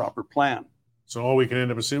have a proper plan? So all we can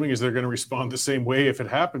end up assuming is they're going to respond the same way if it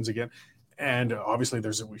happens again. And obviously,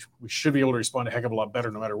 we should be able to respond a heck of a lot better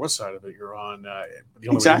no matter what side of it you're on. The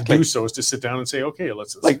only way to do so is to sit down and say, okay,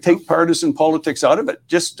 let's take partisan politics out of it.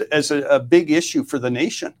 Just as a big issue for the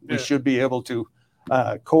nation, we should be able to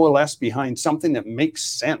coalesce behind something that makes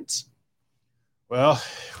sense. Well,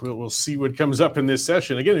 we'll see what comes up in this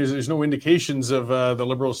session. Again, there's no indications of the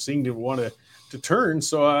Liberals seeming to want to turn.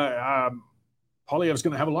 So Poilievre's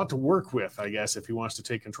going to have a lot to work with, I guess, if he wants to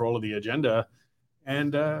take control of the agenda.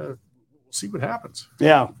 And we'll see what happens.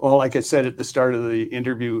 Yeah. Well, like I said at the start of the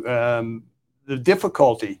interview, the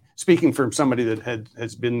difficulty, speaking from somebody that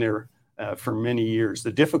has been there for many years,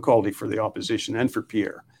 the difficulty for the opposition and for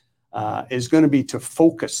Pierre is going to be to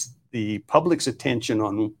focus the public's attention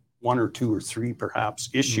on one or two or three perhaps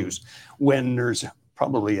issues when there's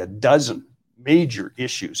probably a dozen major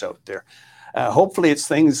issues out there. Hopefully it's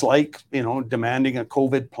things like, demanding a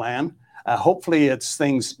COVID plan. Hopefully it's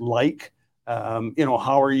things like,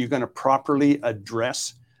 how are you going to properly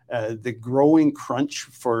address the growing crunch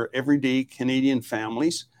for everyday Canadian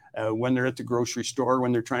families when they're at the grocery store,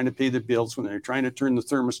 when they're trying to pay the bills, when they're trying to turn the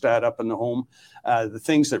thermostat up in the home, the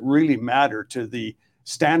things that really matter to the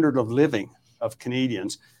standard of living of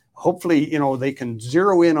Canadians. Hopefully, they can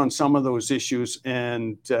zero in on some of those issues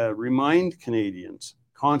and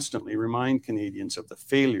constantly remind Canadians of the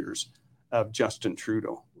failures of Justin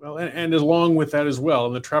Trudeau. Well, and along with that as well,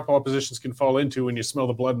 and the trap oppositions can fall into when you smell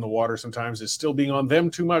the blood in the water sometimes is still being on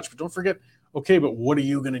them too much. But don't forget, okay, but what are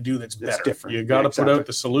you going to do that's better? Different. You got to put out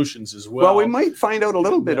the solutions as well. Well, we might find out a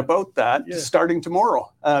little bit about that starting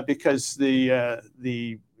tomorrow because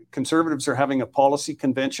the Conservatives are having a policy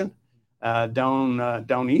convention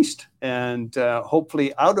down east, and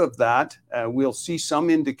hopefully out of that we'll see some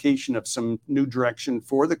indication of some new direction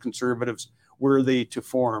for the Conservatives were they to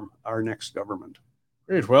form our next government.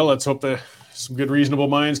 Great. Well, let's hope that some good reasonable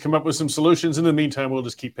minds come up with some solutions. In the meantime, we'll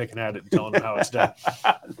just keep picking at it and telling them how it's done.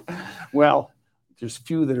 Well, there's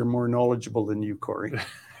few that are more knowledgeable than you, Corey.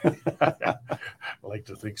 I like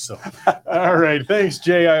to think so. All right. Thanks,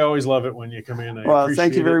 Jay. I always love it when you come in. Well,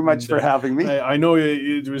 thank you very much for having me. I know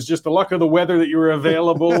it was just the luck of the weather that you were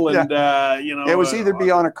available. And, it was either be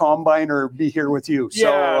on a combine or be here with you.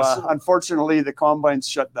 So unfortunately, the combine's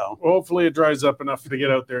shut down. Hopefully it dries up enough to get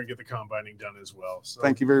out there and get the combining done as well. So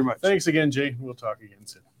thank you very much. Thanks again, Jay. We'll talk again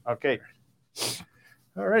soon. Okay.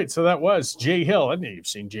 All right, so that was Jay Hill. I know you've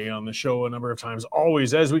seen Jay on the show a number of times.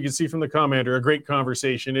 Always, as we can see from the commenter, a great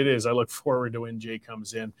conversation it is. I look forward to when Jay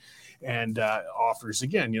comes in and offers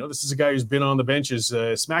again. This is a guy who's been on the benches,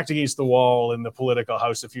 smacked against the wall in the political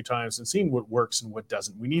house a few times and seen what works and what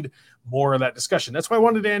doesn't. We need more of that discussion. That's why I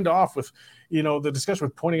wanted to end off with, the discussion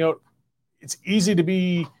with pointing out it's easy to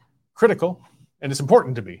be critical and it's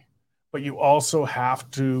important to be, but you also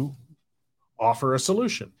have to offer a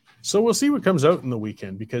solution. So we'll see what comes out in the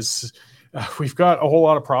weekend because we've got a whole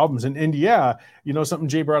lot of problems. And something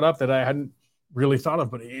Jay brought up that I hadn't really thought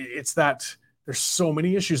of, but it's that there's so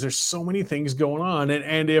many issues. There's so many things going on.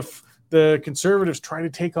 And if the Conservatives try to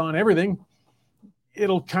take on everything,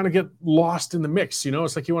 it'll kind of get lost in the mix.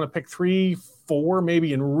 It's like you want to pick 3, 4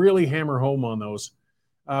 maybe and really hammer home on those.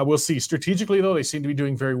 We'll see. Strategically, though, they seem to be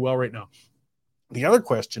doing very well right now. The other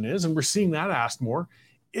question is, and we're seeing that asked more,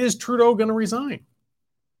 is Trudeau going to resign?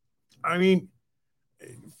 I mean,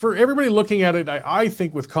 for everybody looking at it, I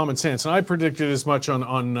think with common sense, and I predicted as much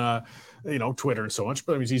on Twitter and so much,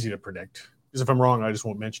 but it's easy to predict. Because if I'm wrong, I just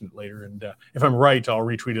won't mention it later. And if I'm right, I'll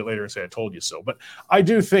retweet it later and say I told you so. But I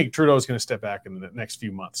do think Trudeau is going to step back in the next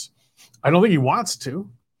few months. I don't think he wants to,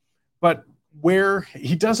 but where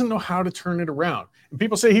he doesn't know how to turn it around. And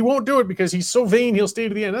people say he won't do it because he's so vain, he'll stay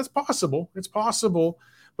to the end. That's possible. It's possible.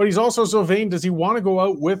 But he's also so vain. Does he want to go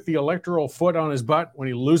out with the electoral foot on his butt when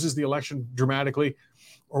he loses the election dramatically?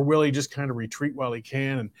 Or will he just kind of retreat while he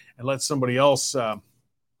can and let somebody else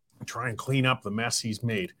try and clean up the mess he's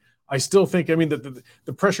made? I still think, that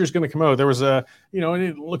the pressure is going to come out. There was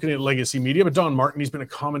looking at legacy media, but Don Martin, he's been a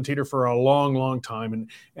commentator for a long, long time.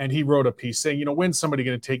 And he wrote a piece saying, when's somebody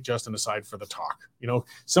going to take Justin aside for the talk?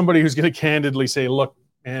 Somebody who's going to candidly say, look,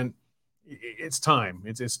 man, it's time.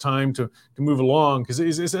 It's time to move along because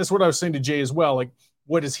that's what I was saying to Jay as well. Like,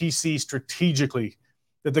 what does he see strategically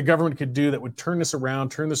that the government could do that would turn this around,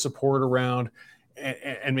 turn the support around,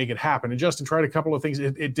 and make it happen? And Justin tried a couple of things.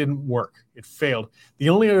 It didn't work. It failed. The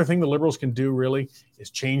only other thing the Liberals can do really is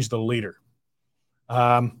change the leader.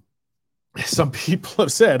 Some people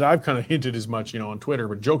have said, I've kind of hinted as much, on Twitter,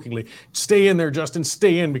 but jokingly, stay in there, Justin,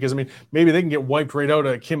 stay in, because maybe they can get wiped right out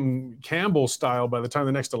of Kim Campbell style by the time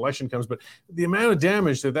the next election comes. But the amount of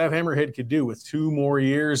damage that hammerhead could do with 2 more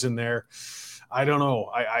years in there, I don't know.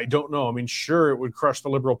 I don't know. Sure, it would crush the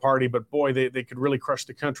Liberal Party, but boy, they could really crush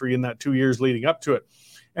the country in that 2 years leading up to it.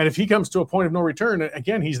 And if he comes to a point of no return,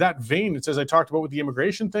 again, he's that vain. It's as I talked about with the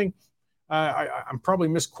immigration thing. I'm probably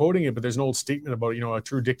misquoting it, but there's an old statement about, a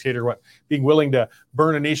true dictator, being willing to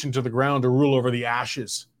burn a nation to the ground to rule over the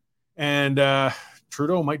ashes. And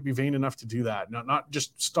Trudeau might be vain enough to do that, not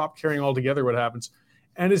just stop caring altogether what happens.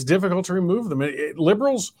 And it's difficult to remove them.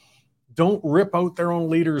 Liberals don't rip out their own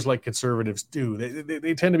leaders like conservatives do.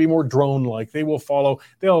 They tend to be more drone-like. They will follow.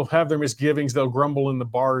 They'll have their misgivings. They'll grumble in the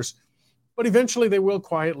bars. But eventually they will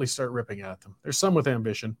quietly start ripping at them. There's some with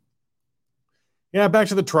ambition. Yeah, back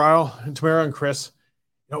to the trial. And Tamara and Chris,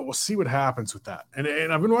 we'll see what happens with that. And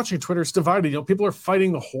I've been watching Twitter. It's divided. People are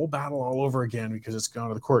fighting the whole battle all over again because it's gone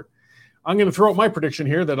to the court. I'm going to throw out my prediction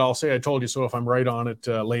here that I'll say I told you so if I'm right on it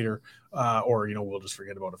later. Or we'll just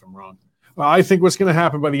forget about it if I'm wrong. I think what's going to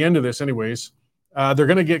happen by the end of this anyways, they're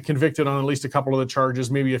going to get convicted on at least a couple of the charges.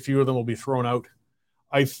 Maybe a few of them will be thrown out.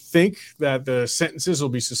 I think that the sentences will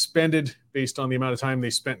be suspended based on the amount of time they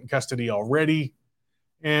spent in custody already.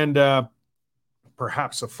 And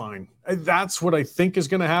perhaps a fine. That's what I think is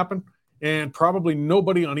going to happen. And probably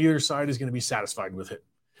nobody on either side is going to be satisfied with it.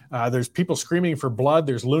 There's people screaming for blood.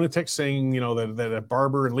 There's lunatics saying, that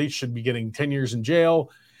Barber and Leach should be getting 10 years in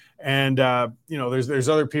jail. And, there's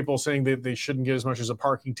other people saying that they shouldn't get as much as a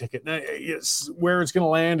parking ticket. Now, where it's going to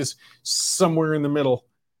land is somewhere in the middle.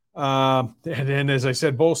 And as I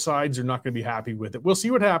said, both sides are not going to be happy with it. We'll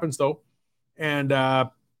see what happens, though. And,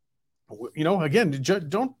 again,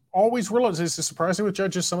 don't always realize it's surprising with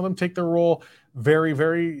judges. Some of them take their role very,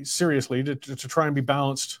 very seriously to try and be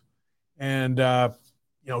balanced and,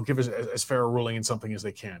 give as fair a ruling in something as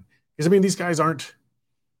they can. Because, these guys aren't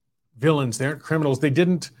villains. They aren't criminals. They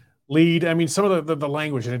didn't lead. Some of the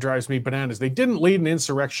language, and it drives me bananas. They didn't lead an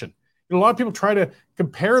insurrection. A lot of people try to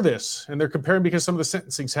compare this, and they're comparing because some of the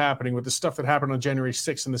sentencing's happening with the stuff that happened on January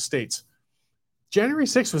 6th in the States. January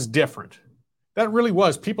 6th was different. That really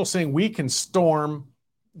was people saying we can storm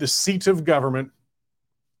the seat of government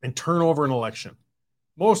and turn over an election.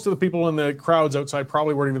 Most of the people in the crowds outside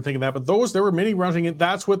probably weren't even thinking that, but there were many running it.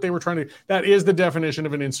 That's what they were trying to do. That is the definition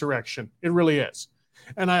of an insurrection. It really is.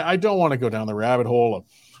 And I don't want to go down the rabbit hole of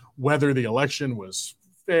whether the election was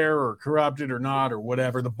fair or corrupted or not or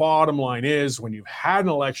whatever. The bottom line is when you've had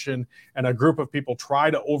an election and a group of people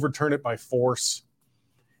try to overturn it by force,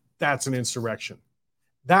 that's an insurrection.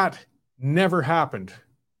 That never happened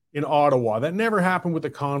in Ottawa. That never happened with the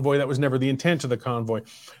convoy. That was never the intent of the convoy.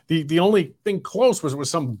 The only thing close was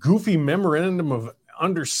some goofy memorandum of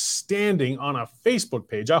understanding on a Facebook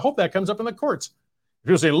page. I hope that comes up in the courts.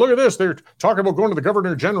 People say, look at this. They're talking about going to the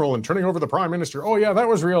Governor General and turning over the Prime Minister. Oh, yeah, that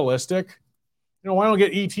was realistic. Why don't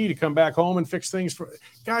get ET to come back home and fix things?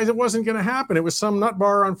 Guys, it wasn't going to happen. It was some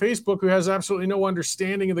nutbar on Facebook who has absolutely no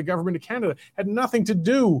understanding of the government of Canada. Had nothing to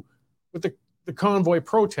do with the convoy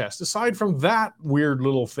protest. Aside from that weird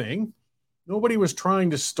little thing, nobody was trying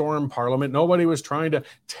to storm Parliament. Nobody was trying to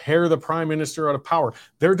tear the Prime Minister out of power.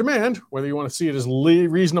 Their demand, whether you want to see it as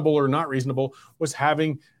reasonable or not reasonable, was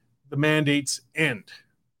having the mandates end.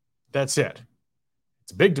 That's it.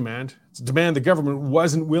 It's a big demand. It's a demand the government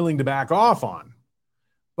wasn't willing to back off on.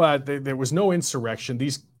 But there was no insurrection.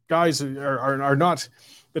 These guys are not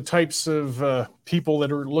the types of people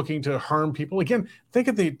that are looking to harm people. Again, think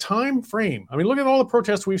of the time frame. Look at all the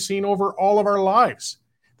protests we've seen over all of our lives.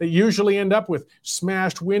 They usually end up with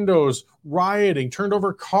smashed windows, rioting, turned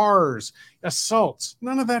over cars, assaults.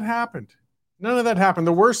 None of that happened.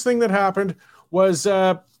 The worst thing that happened was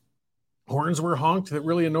horns were honked that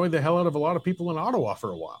really annoyed the hell out of a lot of people in Ottawa for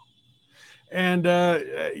a while. And,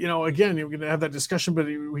 again, you're going to have that discussion, but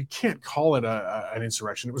we can't call it an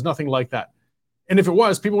insurrection. It was nothing like that. And if it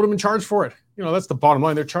was, people would have been charged for it. That's the bottom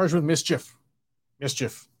line. They're charged with mischief.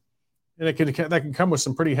 And that can come with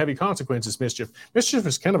some pretty heavy consequences, mischief. Mischief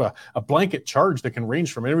is kind of a blanket charge that can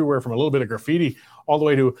range from everywhere from a little bit of graffiti all the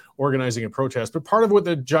way to organizing a protest. But part of what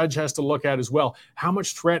the judge has to look at as well, how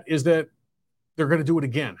much threat is that they're going to do it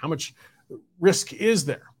again? How much risk is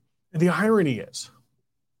there? And the irony is,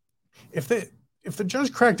 if the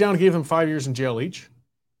judge cracked down and gave them 5 years in jail each,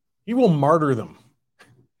 he will martyr them.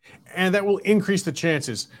 And that will increase the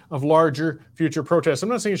chances of larger future protests. I'm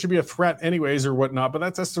not saying it should be a threat anyways or whatnot,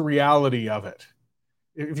 but that's the reality of it.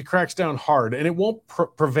 If he cracks down hard, and it won't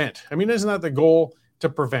prevent. Isn't that the goal, to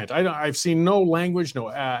prevent? I've seen no language, no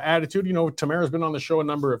attitude. Tamara's been on the show a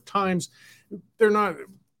number of times.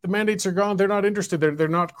 The mandates are gone. They're not interested. They're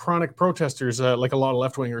not chronic protesters like a lot of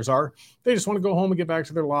left-wingers are. They just want to go home and get back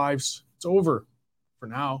to their lives. It's over for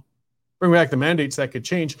now. Bring back the mandates, that could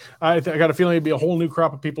change. I got a feeling it'd be a whole new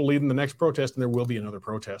crop of people leading the next protest, and there will be another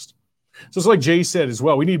protest. So it's like Jay said as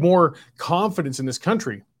well, we need more confidence in this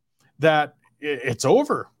country that it's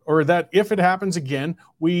over, or that if it happens again,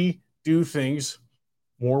 we do things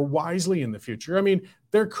more wisely in the future. I mean,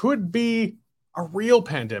 there could be a real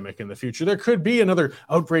pandemic in the future. There could be another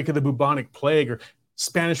outbreak of the bubonic plague or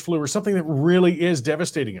Spanish flu or something that really is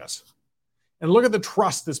devastating us. And look at the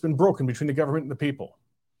trust that's been broken between the government and the people.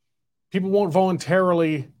 People won't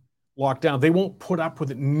voluntarily lock down. They won't put up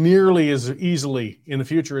with it nearly as easily in the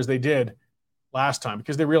future as they did last time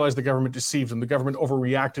because they realized the government deceived them. The government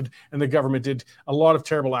overreacted and the government did a lot of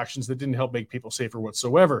terrible actions that didn't help make people safer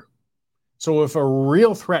whatsoever. So if a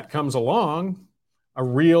real threat comes along, a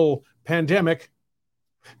real pandemic,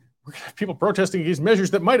 we're going to have people protesting against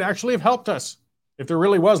measures that might actually have helped us. If there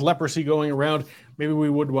really was leprosy going around, maybe we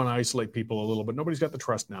would want to isolate people a little, but nobody's got the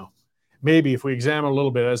trust now. Maybe if we examine a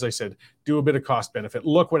little bit, as I said, do a bit of cost benefit,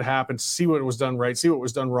 look what happened, see what was done right, see what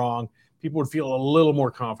was done wrong, people would feel a little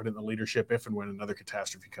more confident in the leadership if and when another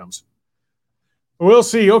catastrophe comes. We'll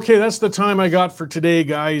see. Okay, that's the time I got for today,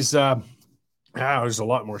 guys. There's a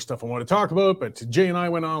lot more stuff I want to talk about, but Jay and I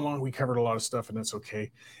went on long. We covered a lot of stuff, and that's okay.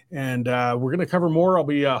 And we're going to cover more. I'll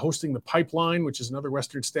be hosting The Pipeline, which is another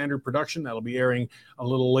Western Standard production. That'll be airing a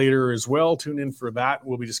little later as well. Tune in for that.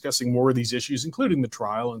 We'll be discussing more of these issues, including the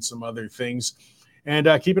trial and some other things. And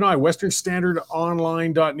keep an eye,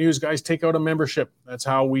 westernstandardonline.news. Guys, take out a membership. That's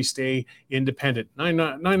how we stay independent.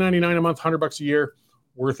 $9.99 a month, $100 a year.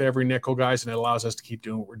 Worth every nickel, guys, and it allows us to keep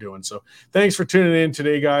doing what we're doing. So thanks for tuning in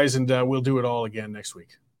today, guys, and we'll do it all again next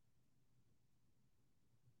week.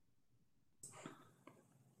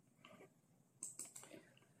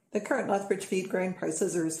 The current Lethbridge feed grain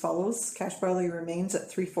prices are as follows. Cash barley remains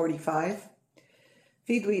at $3.45.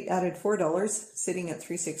 Feed wheat added $4, sitting at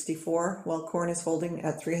 $3.64, while corn is holding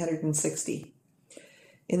at $3.60.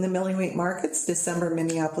 In the milling wheat markets, December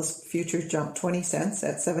Minneapolis futures jumped 20 cents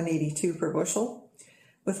at $7.82 per bushel,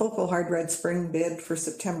 with local hard red spring bid for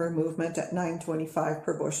September movement at $9.25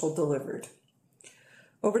 per bushel delivered.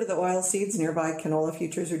 Over to the oil seeds, nearby canola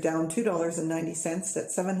futures are down $2.90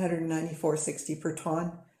 at $794.60 per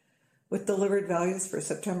ton, with delivered values for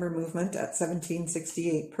September movement at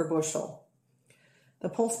 $17.68 per bushel. The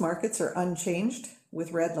pulse markets are unchanged,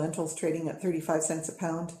 with red lentils trading at 35 cents a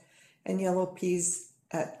pound and yellow peas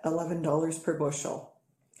at $11 per bushel.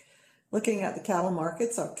 Looking at the cattle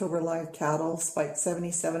markets, October live cattle spiked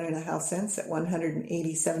 77.5 cents at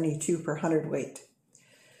 $180.72 per hundredweight.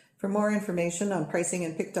 For more information on pricing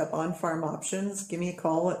and picked up on-farm options, give me a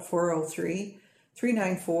call at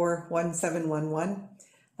 403-394-1711.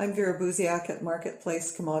 I'm Vera Buziak at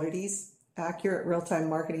Marketplace Commodities, accurate real-time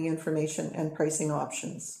marketing information and pricing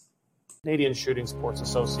options. Canadian Shooting Sports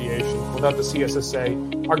Association. Without the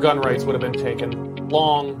CSSA, our gun rights would have been taken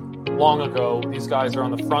long ago. These guys are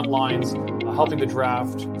on the front lines helping to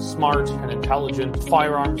draft smart and intelligent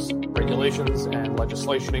firearms regulations and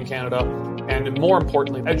legislation in Canada, and more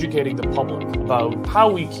importantly, educating the public about how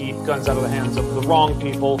we keep guns out of the hands of the wrong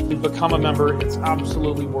people. We've become a member. It's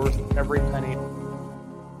absolutely worth every penny.